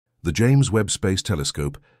The James Webb Space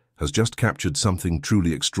Telescope has just captured something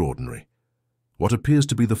truly extraordinary. What appears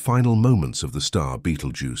to be the final moments of the star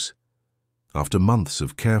Betelgeuse. After months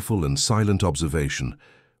of careful and silent observation,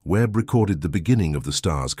 Webb recorded the beginning of the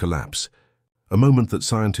star's collapse, a moment that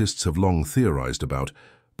scientists have long theorized about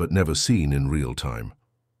but never seen in real time.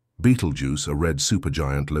 Betelgeuse, a red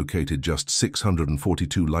supergiant located just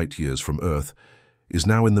 642 light-years from Earth, is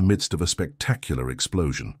now in the midst of a spectacular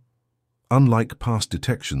explosion. Unlike past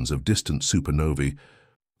detections of distant supernovae,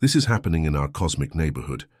 this is happening in our cosmic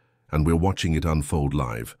neighborhood, and we're watching it unfold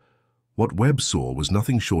live. What Webb saw was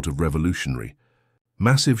nothing short of revolutionary.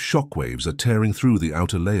 Massive shockwaves are tearing through the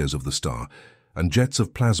outer layers of the star, and jets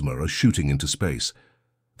of plasma are shooting into space.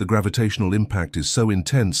 The gravitational impact is so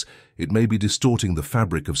intense it may be distorting the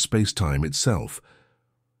fabric of space-time itself.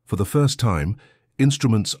 For the first time,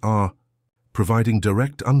 instruments are providing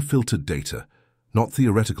direct, unfiltered data, not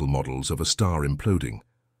theoretical models of a star imploding.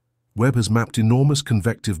 Webb has mapped enormous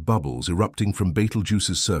convective bubbles erupting from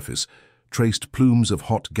Betelgeuse's surface, traced plumes of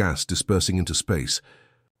hot gas dispersing into space,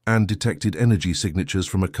 and detected energy signatures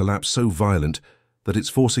from a collapse so violent that it's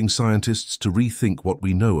forcing scientists to rethink what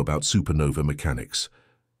we know about supernova mechanics.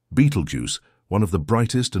 Betelgeuse, one of the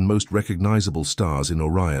brightest and most recognizable stars in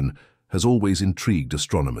Orion, has always intrigued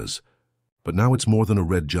astronomers. But now it's more than a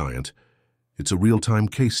red giant. It's a real-time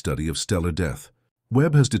case study of stellar death.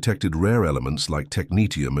 Webb has detected rare elements like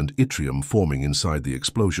technetium and yttrium forming inside the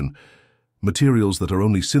explosion, materials that are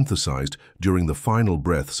only synthesized during the final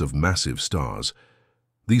breaths of massive stars.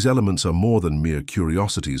 These elements are more than mere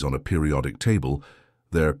curiosities on a periodic table.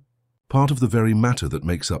 They're part of the very matter that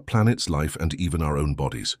makes up planets, life, and even our own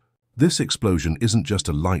bodies. This explosion isn't just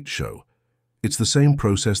a light show. It's the same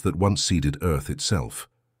process that once seeded Earth itself.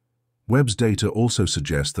 Webb's data also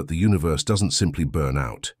suggests that the universe doesn't simply burn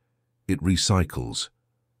out. It recycles.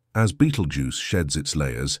 As Betelgeuse sheds its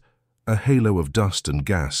layers, a halo of dust and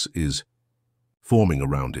gas is forming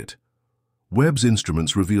around it. Webb's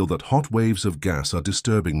instruments reveal that hot waves of gas are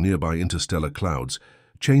disturbing nearby interstellar clouds,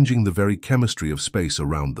 changing the very chemistry of space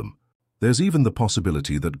around them. There's even the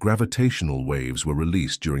possibility that gravitational waves were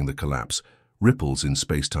released during the collapse, ripples in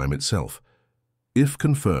space-time itself. If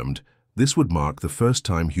confirmed, this would mark the first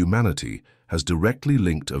time humanity has directly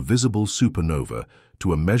linked a visible supernova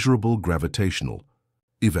to a measurable gravitational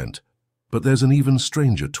event. But there's an even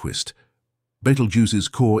stranger twist. Betelgeuse's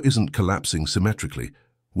core isn't collapsing symmetrically.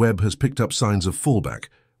 Webb has picked up signs of fallback,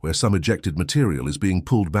 where some ejected material is being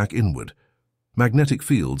pulled back inward. Magnetic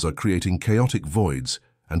fields are creating chaotic voids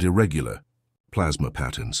and irregular plasma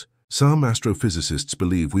patterns. Some astrophysicists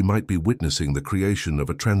believe we might be witnessing the creation of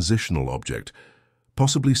a transitional object,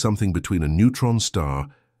 possibly something between a neutron star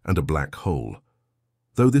and a black hole.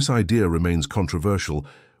 Though this idea remains controversial,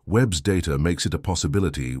 Webb's data makes it a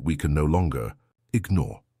possibility we can no longer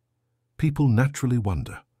ignore. People naturally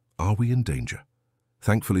wonder, are we in danger?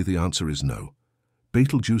 Thankfully, the answer is no.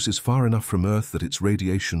 Betelgeuse is far enough from Earth that its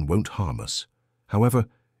radiation won't harm us. However,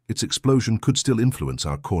 its explosion could still influence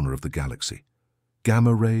our corner of the galaxy.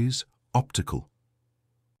 Gamma rays, optical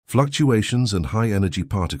fluctuations and high-energy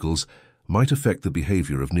particles might affect the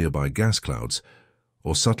behavior of nearby gas clouds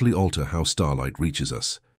or subtly alter how starlight reaches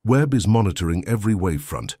us. Webb is monitoring every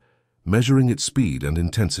wavefront, measuring its speed and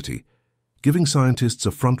intensity, giving scientists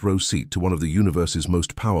a front-row seat to one of the universe's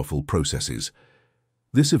most powerful processes.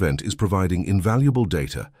 This event is providing invaluable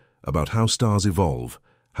data about how stars evolve,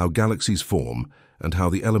 how galaxies form, and how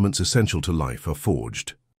the elements essential to life are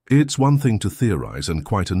forged. It's one thing to theorize and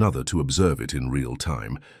quite another to observe it in real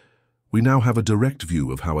time. We now have a direct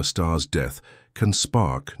view of how a star's death can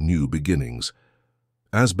spark new beginnings.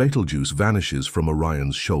 As Betelgeuse vanishes from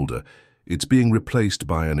Orion's shoulder, it's being replaced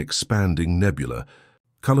by an expanding nebula,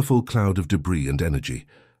 colorful cloud of debris and energy,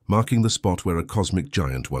 marking the spot where a cosmic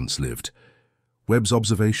giant once lived. Webb's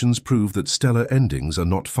observations prove that stellar endings are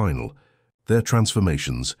not final. They're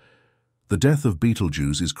transformations. The death of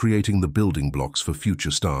Betelgeuse is creating the building blocks for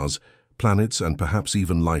future stars, planets, and perhaps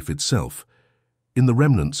even life itself. In the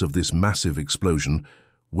remnants of this massive explosion,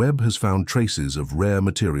 Webb has found traces of rare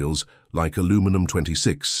materials like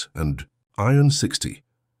aluminum-26 and iron-60,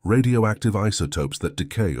 radioactive isotopes that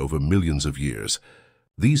decay over millions of years.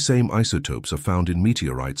 These same isotopes are found in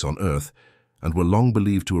meteorites on Earth and were long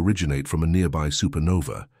believed to originate from a nearby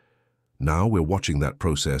supernova. Now we're watching that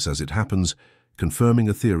process as it happens, confirming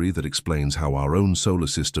a theory that explains how our own solar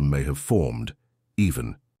system may have formed.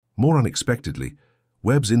 Even more unexpectedly,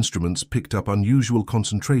 Webb's instruments picked up unusual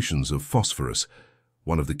concentrations of phosphorus,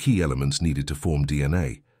 one of the key elements needed to form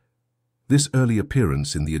DNA. This early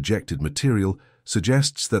appearance in the ejected material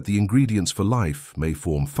suggests that the ingredients for life may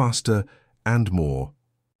form faster and more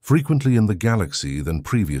frequently in the galaxy than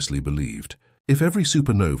previously believed. If every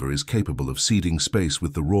supernova is capable of seeding space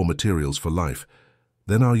with the raw materials for life,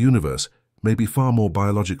 then our universe may be far more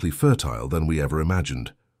biologically fertile than we ever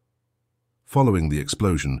imagined. Following the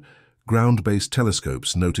explosion, ground-based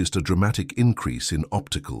telescopes noticed a dramatic increase in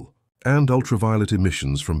optical and ultraviolet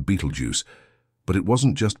emissions from Betelgeuse, but it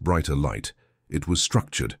wasn't just brighter light, it was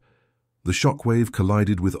structured. The shockwave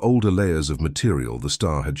collided with older layers of material the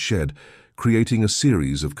star had shed, creating a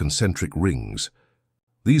series of concentric rings.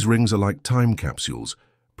 These rings are like time capsules,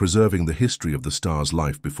 preserving the history of the star's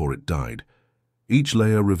life before it died. Each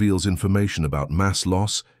layer reveals information about mass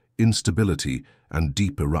loss, instability, and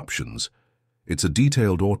deep eruptions. It's a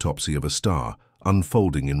detailed autopsy of a star,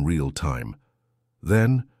 unfolding in real time.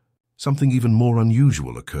 Then, something even more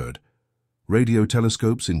unusual occurred. Radio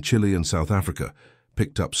telescopes in Chile and South Africa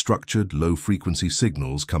picked up structured, low-frequency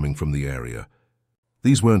signals coming from the area.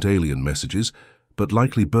 These weren't alien messages, but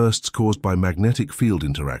likely bursts caused by magnetic field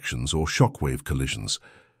interactions or shockwave collisions.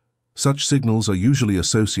 Such signals are usually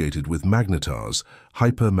associated with magnetars,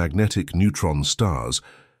 hypermagnetic neutron stars,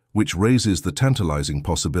 which raises the tantalizing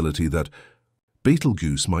possibility that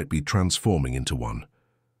Betelgeuse might be transforming into one.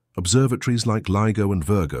 Observatories like LIGO and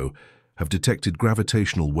Virgo have detected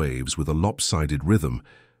gravitational waves with a lopsided rhythm,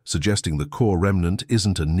 suggesting the core remnant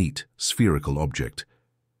isn't a neat, spherical object.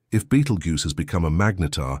 If Betelgeuse has become a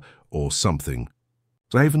magnetar or something,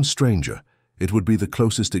 even stranger, it would be the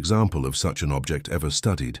closest example of such an object ever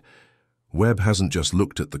studied. Webb hasn't just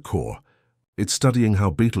looked at the core. It's studying how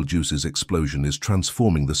Betelgeuse's explosion is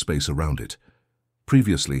transforming the space around it.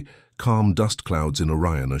 Previously, calm dust clouds in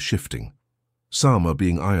Orion are shifting. Some are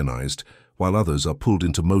being ionized, while others are pulled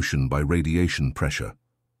into motion by radiation pressure.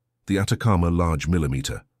 The Atacama Large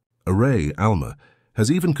Millimeter Array, ALMA,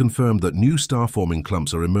 has even confirmed that new star-forming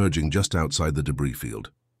clumps are emerging just outside the debris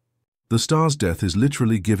field. The star's death is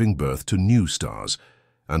literally giving birth to new stars,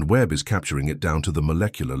 and Webb is capturing it down to the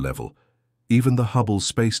molecular level. Even the Hubble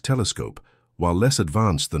Space Telescope, while less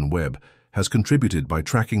advanced than Webb, has contributed by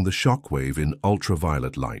tracking the shockwave in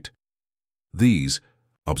ultraviolet light. These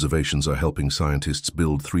observations are helping scientists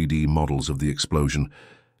build 3D models of the explosion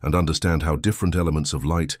and understand how different elements of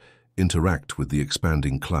light interact with the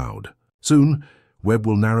expanding cloud. Soon, Webb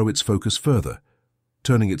will narrow its focus further,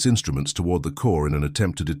 turning its instruments toward the core in an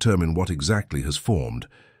attempt to determine what exactly has formed,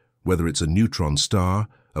 whether it's a neutron star,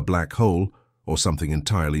 a black hole, or something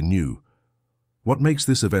entirely new. What makes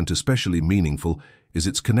this event especially meaningful is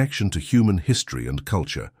its connection to human history and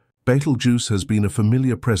culture. Betelgeuse has been a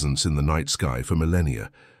familiar presence in the night sky for millennia.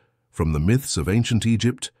 From the myths of ancient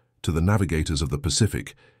Egypt to the navigators of the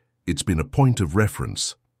Pacific, it's been a point of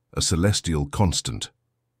reference, a celestial constant.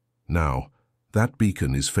 Now, that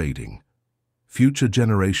beacon is fading. Future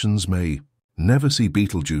generations may never see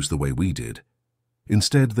Betelgeuse the way we did.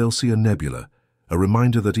 Instead, they'll see a nebula, a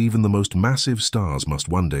reminder that even the most massive stars must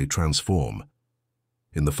one day transform.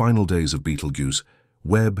 In the final days of Betelgeuse,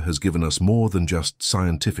 Webb has given us more than just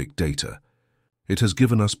scientific data. It has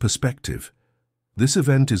given us perspective. This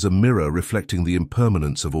event is a mirror reflecting the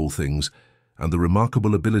impermanence of all things and the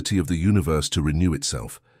remarkable ability of the universe to renew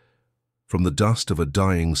itself. From the dust of a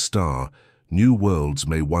dying star, new worlds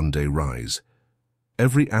may one day rise.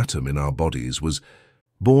 Every atom in our bodies was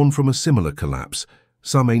born from a similar collapse,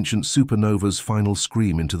 some ancient supernova's final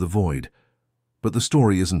scream into the void. But the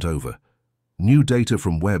story isn't over. New data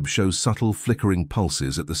from Webb shows subtle flickering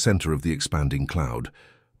pulses at the center of the expanding cloud,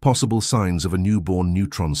 possible signs of a newborn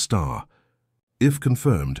neutron star. If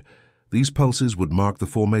confirmed, these pulses would mark the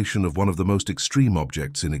formation of one of the most extreme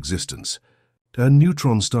objects in existence. A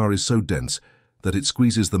neutron star is so dense that it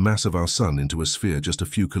squeezes the mass of our sun into a sphere just a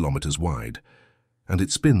few kilometers wide, and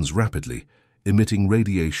it spins rapidly, emitting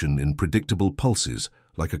radiation in predictable pulses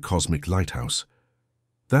like a cosmic lighthouse.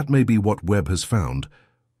 That may be what Webb has found,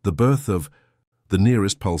 the birth of the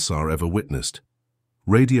nearest pulsar ever witnessed.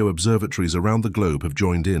 Radio observatories around the globe have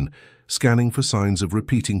joined in, scanning for signs of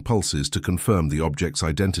repeating pulses to confirm the object's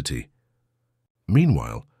identity.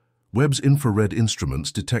 Meanwhile, Webb's infrared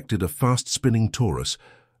instruments detected a fast-spinning torus,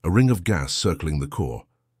 a ring of gas circling the core.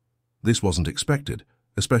 This wasn't expected,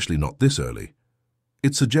 especially not this early.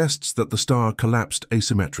 It suggests that the star collapsed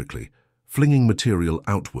asymmetrically, flinging material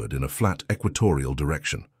outward in a flat equatorial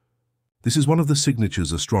direction. This is one of the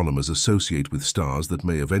signatures astronomers associate with stars that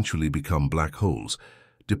may eventually become black holes,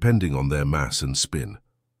 depending on their mass and spin.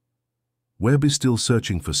 Webb is still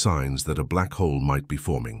searching for signs that a black hole might be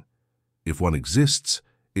forming. If one exists,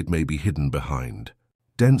 it may be hidden behind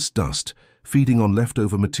dense dust, feeding on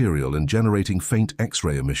leftover material and generating faint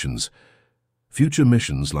X-ray emissions. Future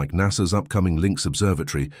missions like NASA's upcoming Lynx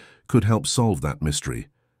Observatory could help solve that mystery.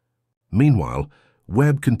 Meanwhile,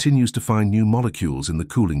 Webb continues to find new molecules in the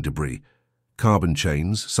cooling debris, carbon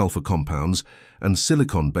chains, sulfur compounds, and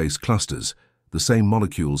silicon-based clusters, the same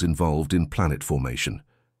molecules involved in planet formation.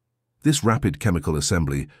 This rapid chemical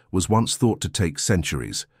assembly was once thought to take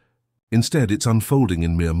centuries. Instead, it's unfolding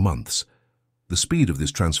in mere months. The speed of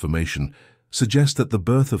this transformation suggests that the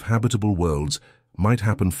birth of habitable worlds might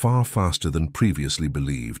happen far faster than previously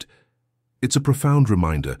believed. It's a profound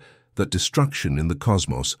reminder that destruction in the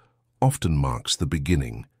cosmos often marks the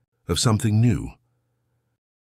beginning of something new.